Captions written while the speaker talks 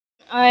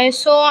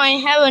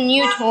I have a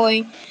new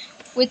toy,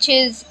 which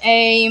is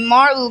a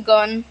marble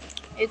gun.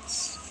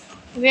 It's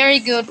very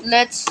good.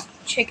 Let's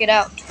check it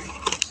out.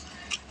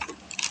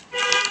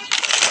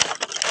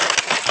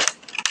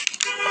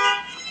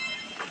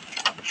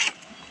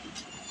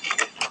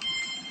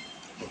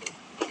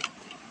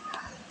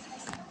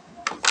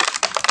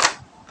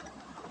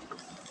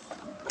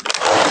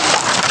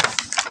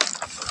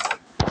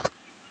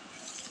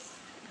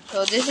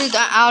 So this is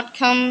the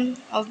outcome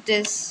of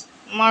this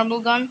marble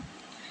gun.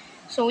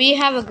 So we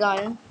have a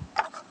gun,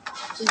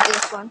 which is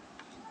this one.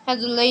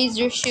 Has a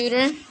laser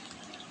shooter,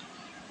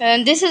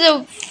 and this is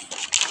a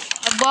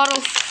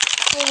bottle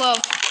full of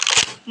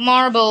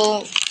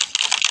marble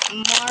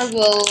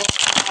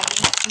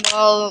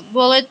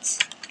bullets.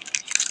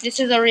 This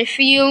is a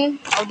refill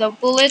of the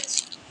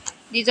bullets.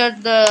 These are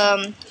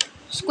the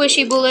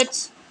squishy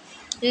bullets.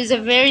 This is a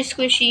very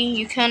squishy.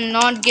 You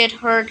cannot get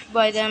hurt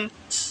by them.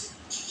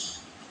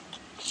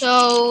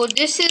 So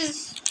this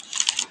is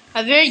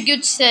a very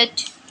good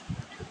set,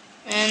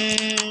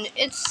 and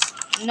it's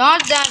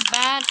not that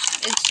bad.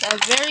 It's a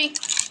very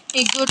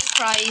good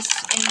price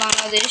in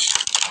Bangladesh.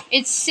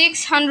 It's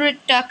 600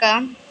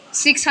 taka.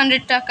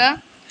 600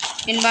 taka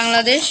in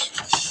Bangladesh.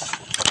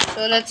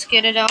 So let's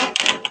get it out.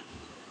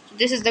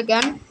 This is the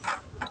gun.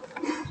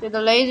 So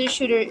the laser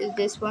shooter is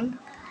this one,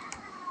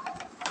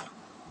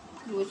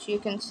 which you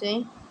can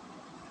see.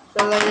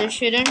 The laser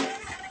shooter.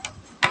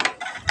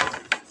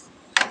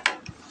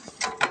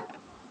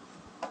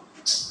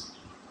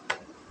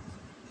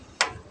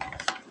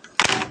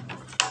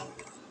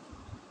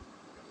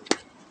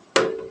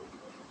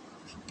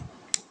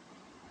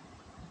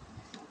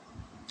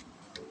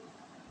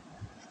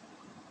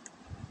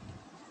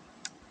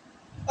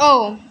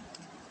 Oh,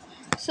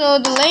 so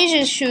the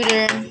laser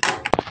shooter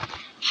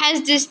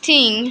has this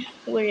thing.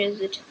 Where is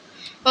it?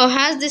 Oh,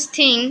 has this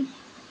thing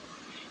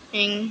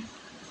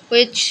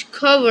which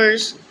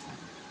covers,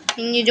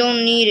 and you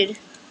don't need it.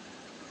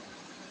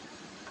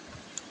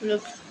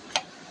 Look.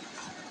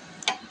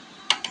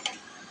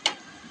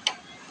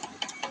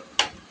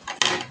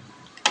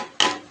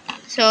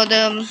 So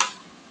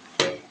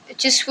it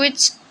just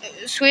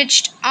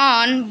switched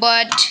on,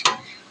 but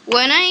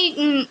when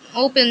I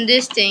open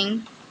this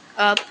thing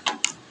up,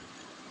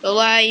 the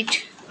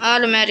light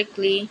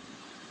automatically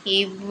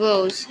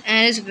goes,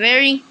 and it's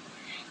very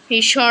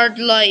short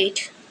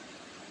light.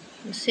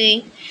 You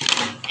see.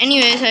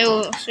 Anyways, I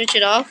will switch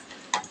it off.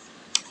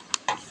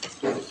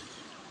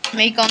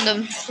 Make on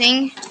the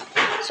thing.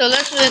 So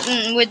let's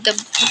with the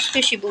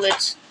squishy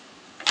bullets.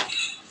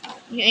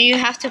 You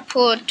have to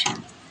put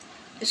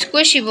the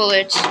squishy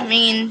bullets. I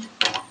mean,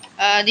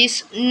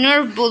 these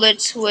nerf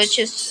bullets, which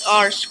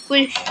are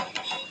squished.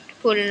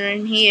 Put it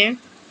in here.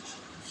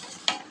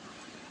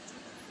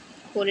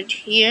 Put it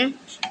here.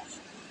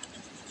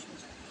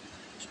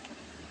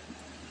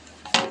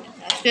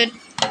 That's good.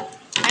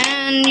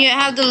 And you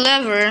have the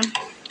lever.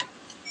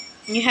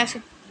 You have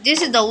to.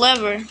 This is the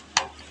lever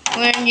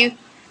when you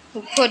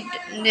put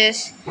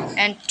this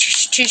and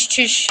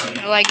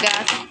like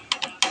that.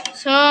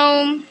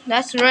 So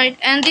that's right.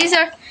 And these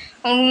are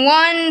on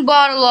one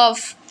bottle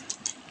of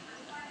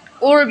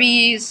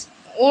Orbi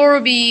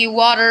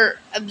water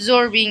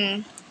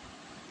absorbing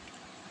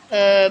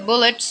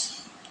bullets,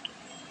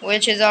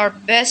 which is our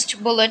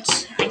best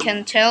bullets, I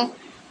can tell,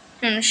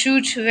 and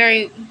shoot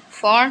very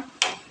far.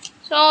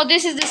 So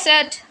this is the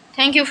set.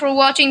 Thank you for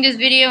watching this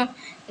video.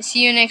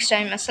 See you next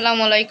time.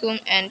 Assalamu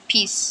alaikum and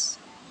peace.